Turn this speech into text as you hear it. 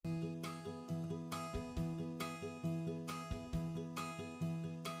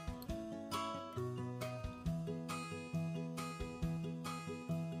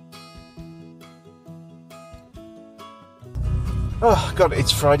Oh, God,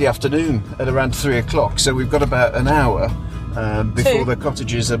 it's Friday afternoon at around 3 o'clock, so we've got about an hour before the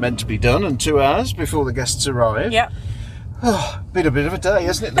cottages are meant to be done, and 2 hours before the guests arrive. Yep. Oh, been a bit of a day,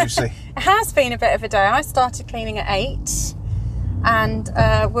 hasn't it, Lucy? It has been a bit of a day. I started cleaning at 8 and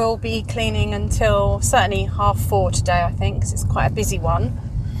we'll be cleaning until certainly 4:30 today, I think, because it's quite a busy one.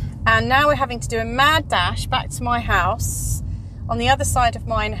 And now we're having to do a mad dash back to my house on the other side of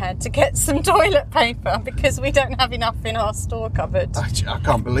Minehead to get some toilet paper because we don't have enough in our store cupboard. I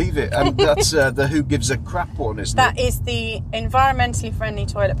can't believe it. And that's the Who Gives a Crap one, isn't it? That is the environmentally friendly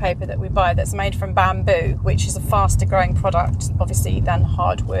toilet paper that we buy that's made from bamboo, which is a faster growing product, obviously, than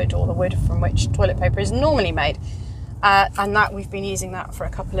hardwood or the wood from which toilet paper is normally made. And that we've been using that for a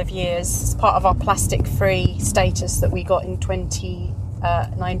couple of years. It's part of our plastic-free status that we got in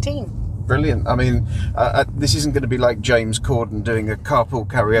 2019. Brilliant. I mean, this isn't going to be like James Corden doing a carpool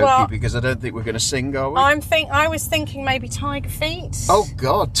karaoke because I don't think we're going to sing, are we? I was thinking maybe Tiger Feet. Oh,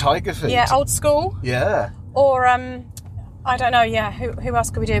 God, Tiger Feet. Yeah, old school. Yeah. Or, I don't know, yeah, who else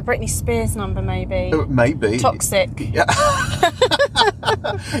could we do? A Britney Spears number, maybe. Maybe. Toxic. Yeah.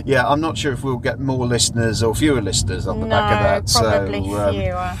 Yeah, I'm not sure if we'll get more listeners or fewer listeners on the back of that. Probably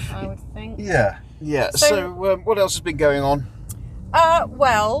fewer, I would think. Yeah. So what else has been going on?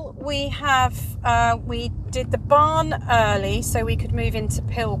 Well, we did the barn early so we could move into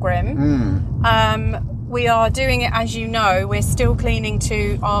Pilgrim. We are doing it, as you know, we're still cleaning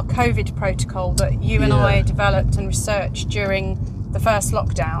to our COVID protocol that you and I developed and researched during the first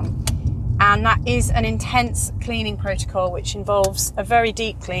lockdown. And that is an intense cleaning protocol which involves a very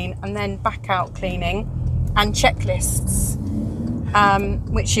deep clean and then back out cleaning and checklists,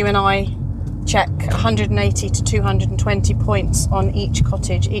 which you and I check 180 to 220 points on each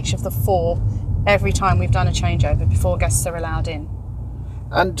cottage, each of the 4, every time we've done a changeover before guests are allowed in.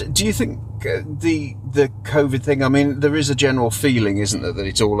 And do you think the COVID thing, I mean, there is a general feeling, isn't there, that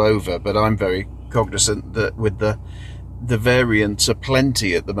it's all over, but I'm very cognizant that with the variants are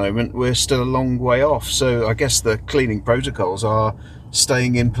plenty at the moment, we're still a long way off. So I guess the cleaning protocols are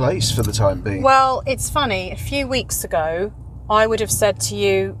staying in place for the time being. Well, it's funny. A few weeks ago, I would have said to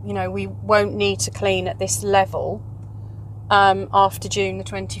you, we won't need to clean at this level after June the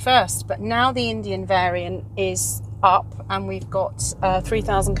 21st. But now the Indian variant is up and we've got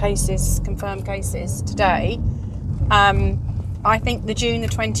 3,000 confirmed cases today. I think the June the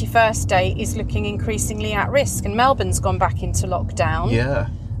 21st date is looking increasingly at risk, and Melbourne's gone back into lockdown. Yeah.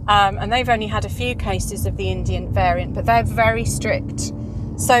 And they've only had a few cases of the Indian variant, but they're very strict.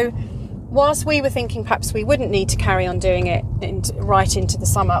 So whilst we were thinking perhaps we wouldn't need to carry on doing it right into the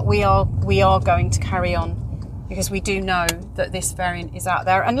summer, we are going to carry on because we do know that this variant is out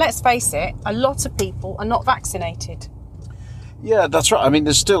there. And let's face it, a lot of people are not vaccinated. Yeah, that's right. I mean,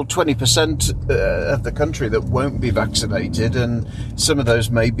 there's still 20% of the country that won't be vaccinated, and some of those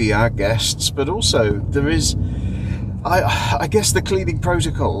may be our guests, but also there is, I guess the cleaning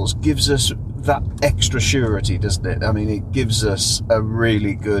protocols gives us that extra surety, doesn't it? I mean, it gives us a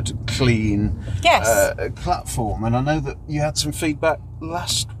really good, clean platform. And I know that you had some feedback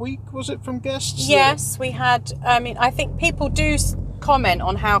last week, was it, from guests? Yes, we had. I think people do comment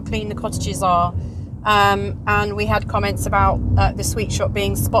on how clean the cottages are. And we had comments about the sweet shop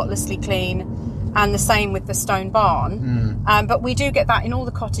being spotlessly clean, and the same with the stone barn. But we do get that in all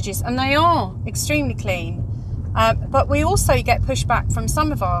the cottages, and they are extremely clean. But we also get pushback from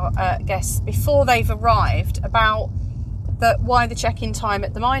some of our guests before they've arrived about why the check-in time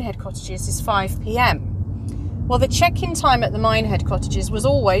at the Minehead cottages is 5 p.m. Well, the check-in time at the Minehead cottages was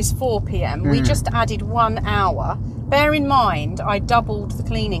always 4 p.m. We just added 1 hour. Bear in mind, I doubled the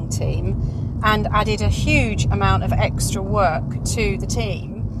cleaning team and added a huge amount of extra work to the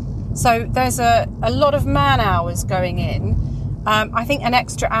team. So there's a lot of man hours going in. I think an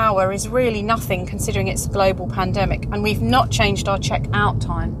extra hour is really nothing considering it's a global pandemic, and we've not changed our check-out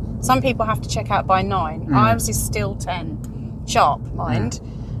time. Some people have to check out by 9. Ours is still 10, sharp, mind.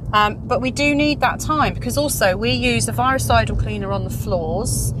 But we do need that time because also we use a virucidal cleaner on the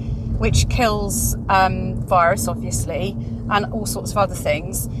floors, which kills virus, obviously, and all sorts of other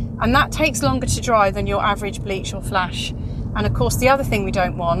things. And that takes longer to dry than your average bleach or flash. And of course, the other thing we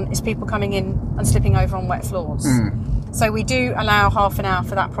don't want is people coming in and slipping over on wet floors. So we do allow half an hour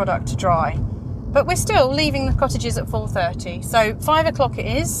for that product to dry. But we're still leaving the cottages at 4:30. So 5 o'clock it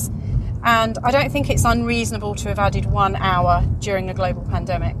is. And I don't think it's unreasonable to have added 1 hour during a global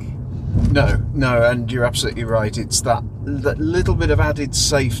pandemic. No, and you're absolutely right. It's that that little bit of added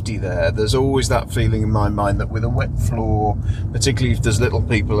safety there. There's always that feeling in my mind that with a wet floor, particularly if there's little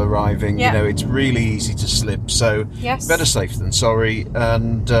people arriving, Yeah. you know, it's really easy to slip. So Yes. better safe than sorry,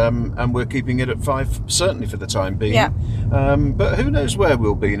 and we're keeping it at 5 certainly for the time being. Yeah. But who knows where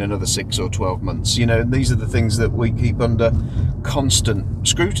we'll be in another 6 or 12 months? You know, and these are the things that we keep under constant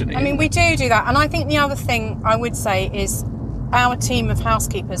scrutiny. I mean, we do that. And I think the other thing I would say is our team of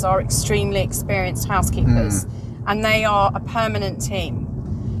housekeepers are extremely experienced housekeepers, and they are a permanent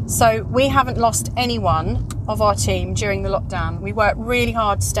team. So we haven't lost anyone of our team during the lockdown. We worked really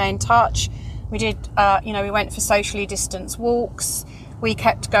hard to stay in touch. We did, we went for socially distanced walks. We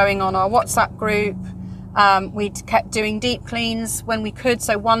kept going on our WhatsApp group. We kept doing deep cleans when we could.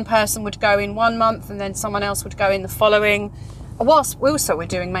 So one person would go in 1 month and then someone else would go in the following. Whilst we also were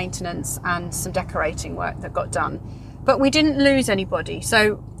doing maintenance and some decorating work that got done. But we didn't lose anybody.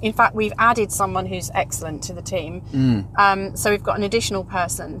 So, in fact, we've added someone who's excellent to the team. So we've got an additional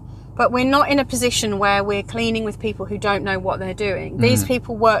person. But we're not in a position where we're cleaning with people who don't know what they're doing. These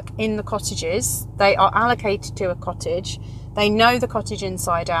people work in the cottages. They are allocated to a cottage. They know the cottage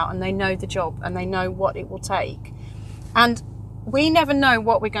inside out, and they know the job, and they know what it will take. And we never know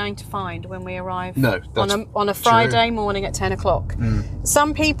what we're going to find when we arrive on a Friday morning at 10 o'clock.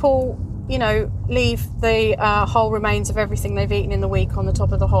 Some people, you know, leave the whole remains of everything they've eaten in the week on the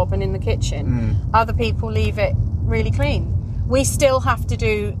top of the hob and in the kitchen. Other people leave it really clean. We still have to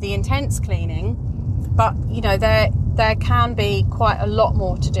do the intense cleaning, but, you know, there can be quite a lot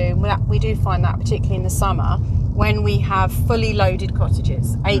more to do. We do find that particularly in the summer when we have fully loaded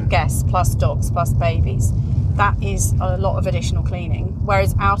cottages, 8 guests plus dogs plus babies. That is a lot of additional cleaning.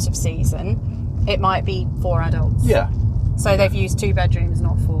 Whereas out of season, it might be 4 adults. Yeah. So they've used 2 bedrooms,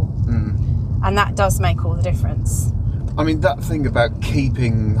 not 4. And that does make all the difference. I mean, that thing about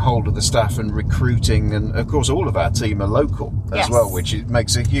keeping hold of the staff and recruiting, and of course all of our team are local as well, which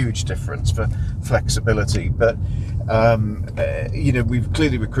makes a huge difference for flexibility. But, you know, we've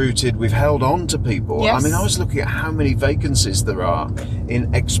clearly recruited, we've held on to people. Yes. I mean, I was looking at how many vacancies there are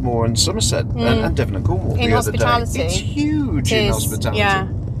in Exmoor and Somerset and Devon and Cornwall in the other day. hospitality. It's huge in hospitality. Yeah,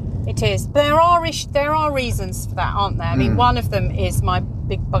 it is. But there are reasons for that, aren't there? I mean, one of them is my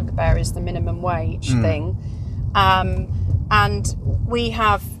big bugbear is the minimum wage thing. And we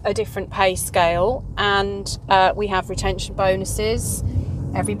have a different pay scale, and we have retention bonuses.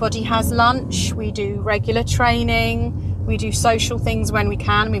 Everybody has lunch. We do regular training. We do social things when we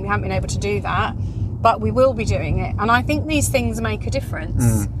can. I mean, we haven't been able to do that, but we will be doing it. And I think these things make a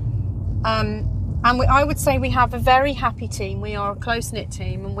difference. I would say we have a very happy team. We are a close-knit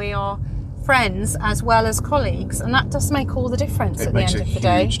team, and we are friends as well as colleagues, and that does make all the difference at the end of the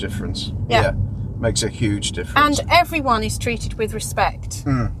day. It makes a huge difference. Yeah. Makes a huge difference. And everyone is treated with respect.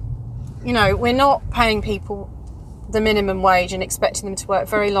 You know, we're not paying people the minimum wage and expecting them to work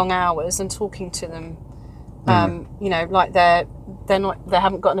very long hours and talking to them, you know, like they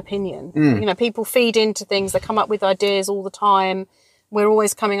haven't got an opinion. You know, people feed into things. They come up with ideas all the time. We're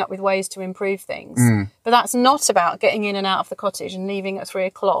always coming up with ways to improve things. But that's not about getting in and out of the cottage and leaving at 3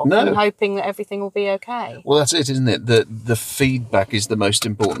 o'clock and hoping that everything will be okay. Well, that's it, isn't it? The feedback is the most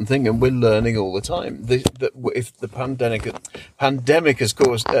important thing, and we're learning all the time. If the pandemic has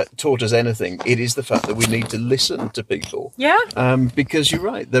taught us anything, it is the fact that we need to listen to people. Yeah. Because you're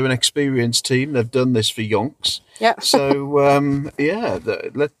right, they're an experienced team. They've done this for yonks. Yeah. So,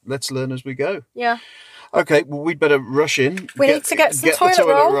 let's learn as we go. Yeah. Okay, well, we'd better rush in. We need to get some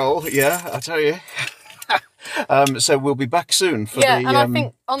toilet roll. Yeah, I tell you. So we'll be back soon for and I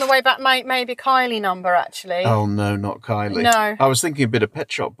think on the way back, maybe Kylie number, actually. Oh, no, not Kylie. No. I was thinking a bit of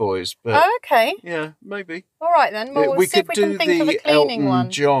Pet Shop Boys, but... Oh, okay. Yeah, maybe. All right, then. Well, we'll see if we can think of a cleaning Elton one.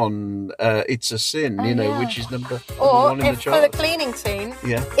 John, It's a Sin, which is number 1 in the chart. For the cleaning team,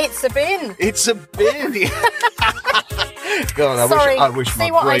 It's a Bin. It's a bin. God, Sorry. I wish my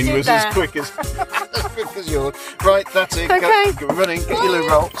brain was as quick as yours. Right, that's it. Okay. Go running. Get your loo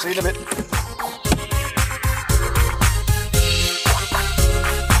roll. See you in a bit.